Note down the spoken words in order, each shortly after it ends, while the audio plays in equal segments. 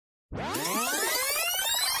Play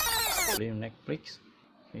on Netflix.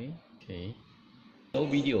 Okay. No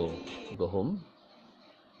video. Go home.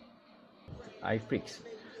 Iflix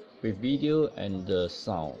with video and the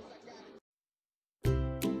sound.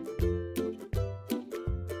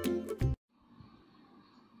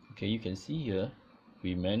 Okay, you can see here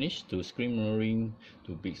we managed to screen mirroring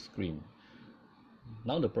to big screen.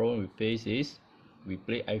 Now the problem we face is we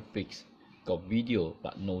play Iflix, got video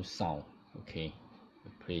but no sound. Okay,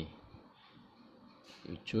 we play.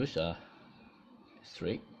 You choose a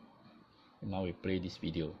straight. Now we play this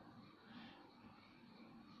video.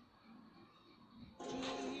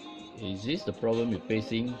 Is this the problem we're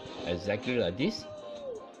facing? Exactly like this.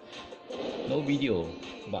 No video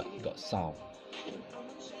but got sound.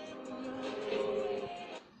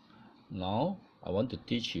 Now I want to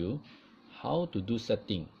teach you how to do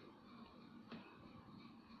setting.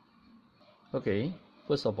 Okay,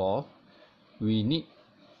 first of all, we need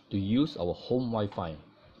to use our home Wi-Fi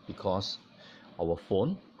because our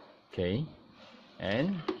phone, okay,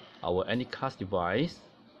 and our Anycast device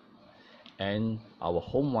and our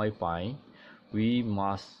home Wi-Fi, we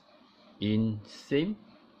must in same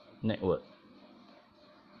network.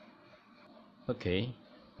 Okay,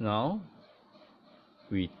 now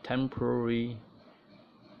we temporarily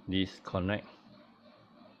disconnect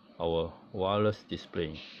our wireless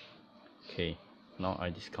display. Okay, now I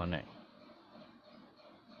disconnect.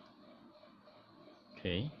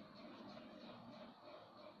 Okay,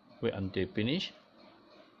 wait until finish.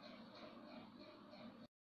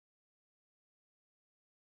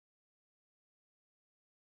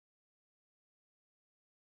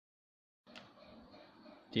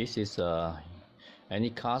 This is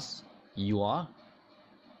Anycast EUR.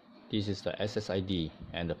 This is the SSID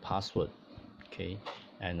and the password. Okay,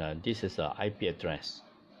 and this is the IP address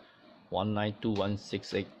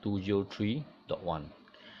 192.168.203.1.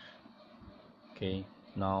 Okay,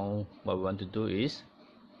 now what we want to do is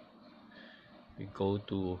we go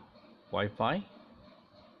to Wi-Fi.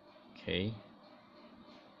 Okay,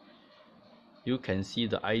 you can see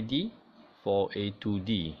the ID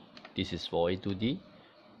 4A2D. This is 4A2D.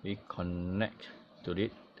 We connect to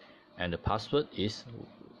it, and the password is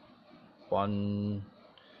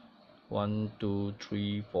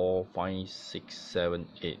 1234567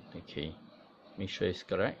 Okay, make sure it's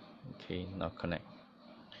correct. Okay, now connect.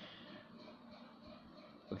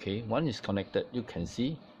 Okay, one is connected. You can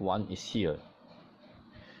see one is here.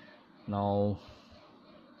 Now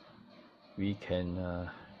we can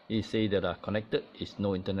it say that connected is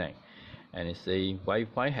no internet, and it say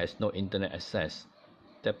Wi-Fi has no internet access.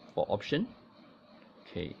 Tap for option.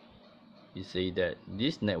 Okay, you say that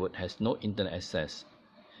this network has no internet access.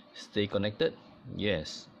 Stay connected.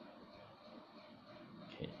 Yes.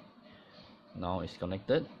 Okay, now it's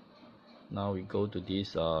connected. Now we go to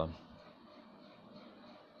this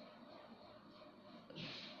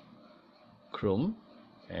Chrome,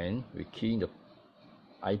 and we key in the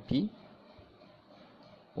IP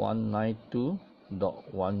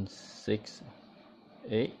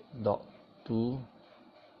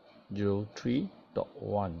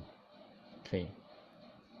 192.168.203.1. Okay,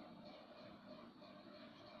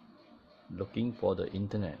 looking for the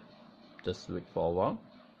internet. Just wait for a while.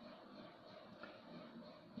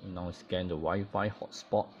 Now scan the Wi-Fi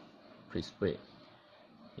hotspot. Please wait.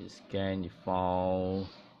 It scan, it found.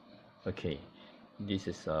 Okay, this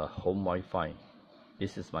is a home Wi-Fi.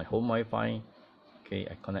 This is my home Wi-Fi. Okay,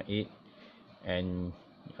 I connect it, and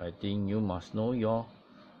I think you must know your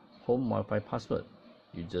home Wi-Fi password.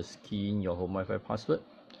 You just key in your home Wi-Fi password.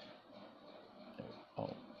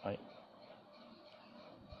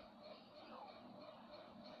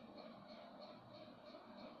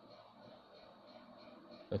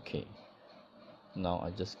 Okay, now I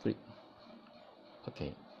just click.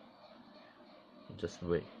 Okay, just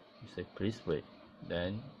wait. You say please wait,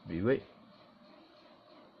 then we wait.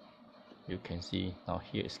 You can see now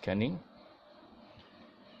here is scanning.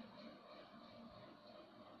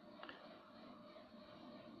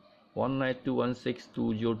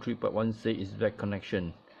 (192.168.203.1) say is back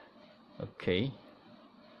connection. Okay,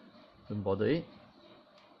 don't bother it.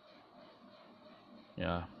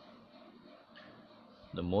 Yeah,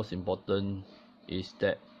 the most important is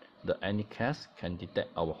that the Anycast can detect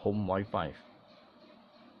our home Wi-Fi.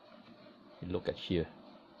 You look at here.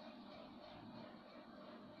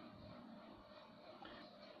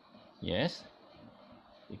 Yes,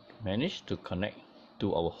 we managed to connect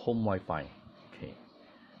to our home Wi-Fi. Okay.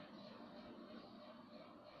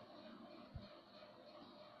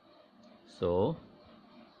 So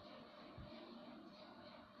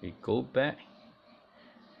we go back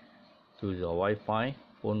to the Wi-Fi,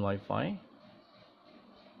 phone Wi-Fi,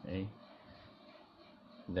 Okay,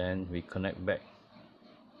 then we connect back.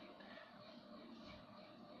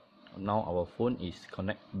 Now our phone is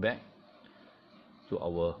connect back to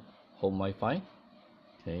our home Wi-Fi.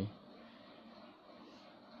 Okay,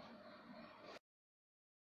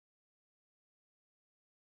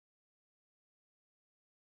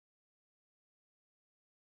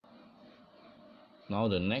 now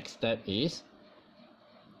the next step is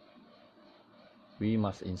we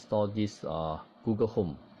must install this Google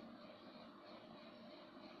Home.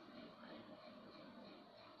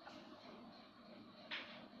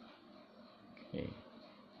 Okay,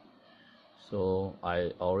 so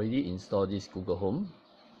I already installed this Google Home.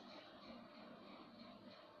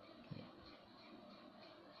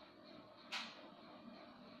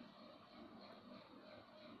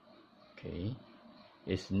 Okay,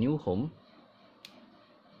 it's new home.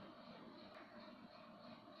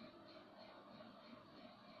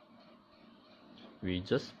 We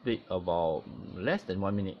just wait about less than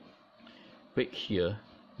 1 minute. Wait here,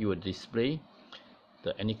 you will display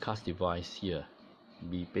the Anycast device here.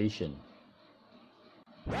 Be patient.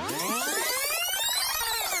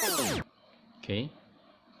 Okay,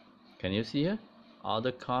 can you see here?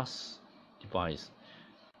 Other cast device.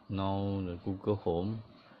 Now the Google Home,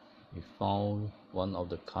 we found one of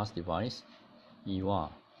the cast device,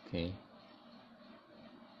 Iwa. Okay,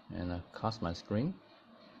 and I cast my screen.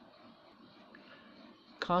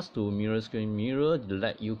 Cast to Mirascreen. Mirror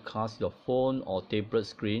let you cast your phone or tablet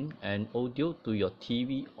screen and audio to your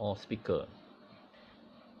TV or speaker.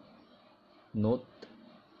 Note,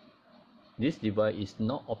 this device is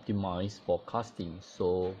not optimized for casting,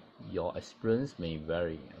 so your experience may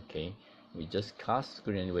vary. Okay, we just cast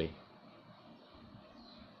screen anyway.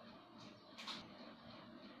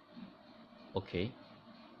 Okay,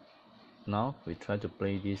 now we try to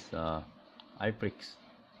play this Iflix.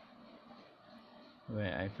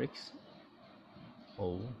 Where Iflix?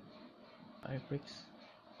 Oh, Iflix.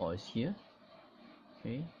 Oh, it's here.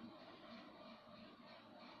 Okay.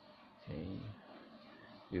 Okay.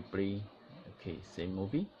 We play. Okay, same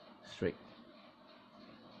movie. Straight.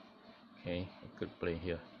 Okay, I could play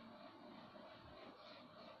here.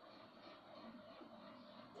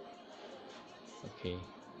 Okay.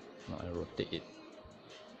 Now I rotate it.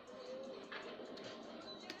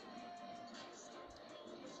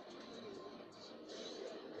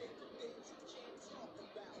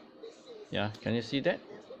 Yeah, can you see that?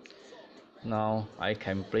 Now I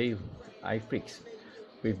can play Iflix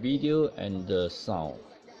with video and the sound.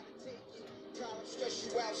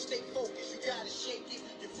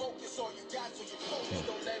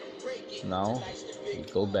 Okay. Now we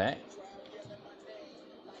go back.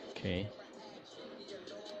 Okay.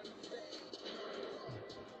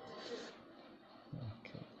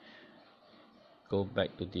 Okay. Go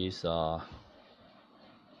back to this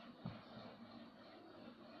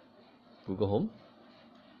Google Home,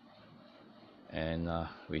 and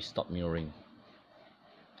we stop mirroring.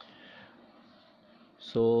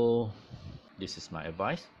 So this is my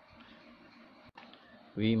advice.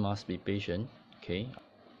 We must be patient. Okay.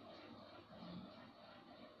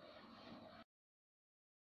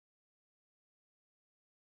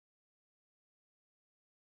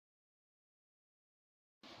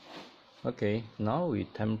 Okay, now we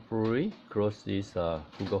temporarily close this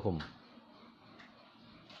Google Home.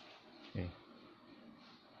 Okay,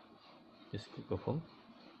 this Google Home,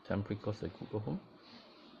 temporarily close the Google Home.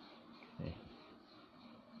 Okay.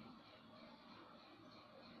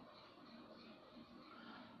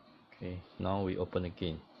 Okay, now we open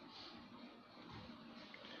again.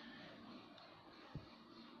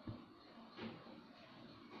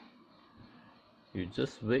 You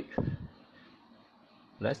just wait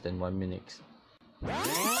less than 1 minute.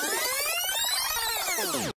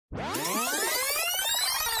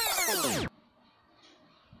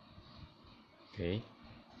 Okay,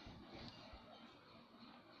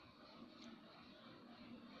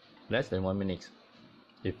 less than 1 minute.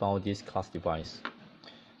 We found this cast device.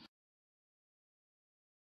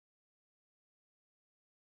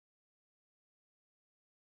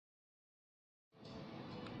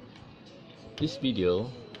 This video,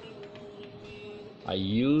 I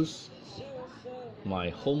use my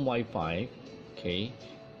home Wi-Fi, okay,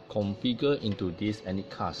 configure into this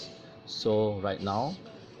Anycast. So right now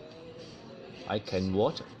I can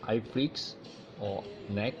watch Iflix or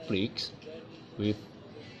Netflix with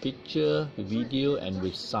picture, video, and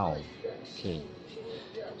with sound. Okay,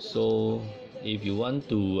 so if you want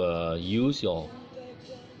to use your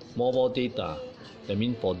mobile data, that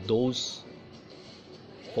means for those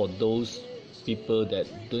people that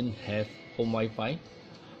don't have home Wi-Fi,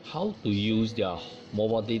 how to use their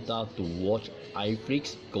mobile data to watch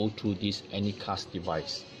Iflix go to this Anycast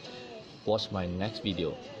device. Watch my next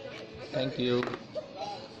video. Thank you.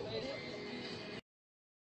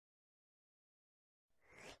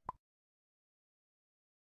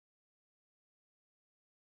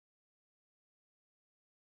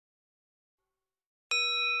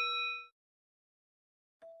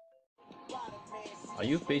 Are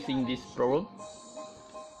you facing this problem?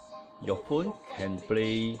 Your phone can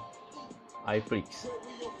play Iflix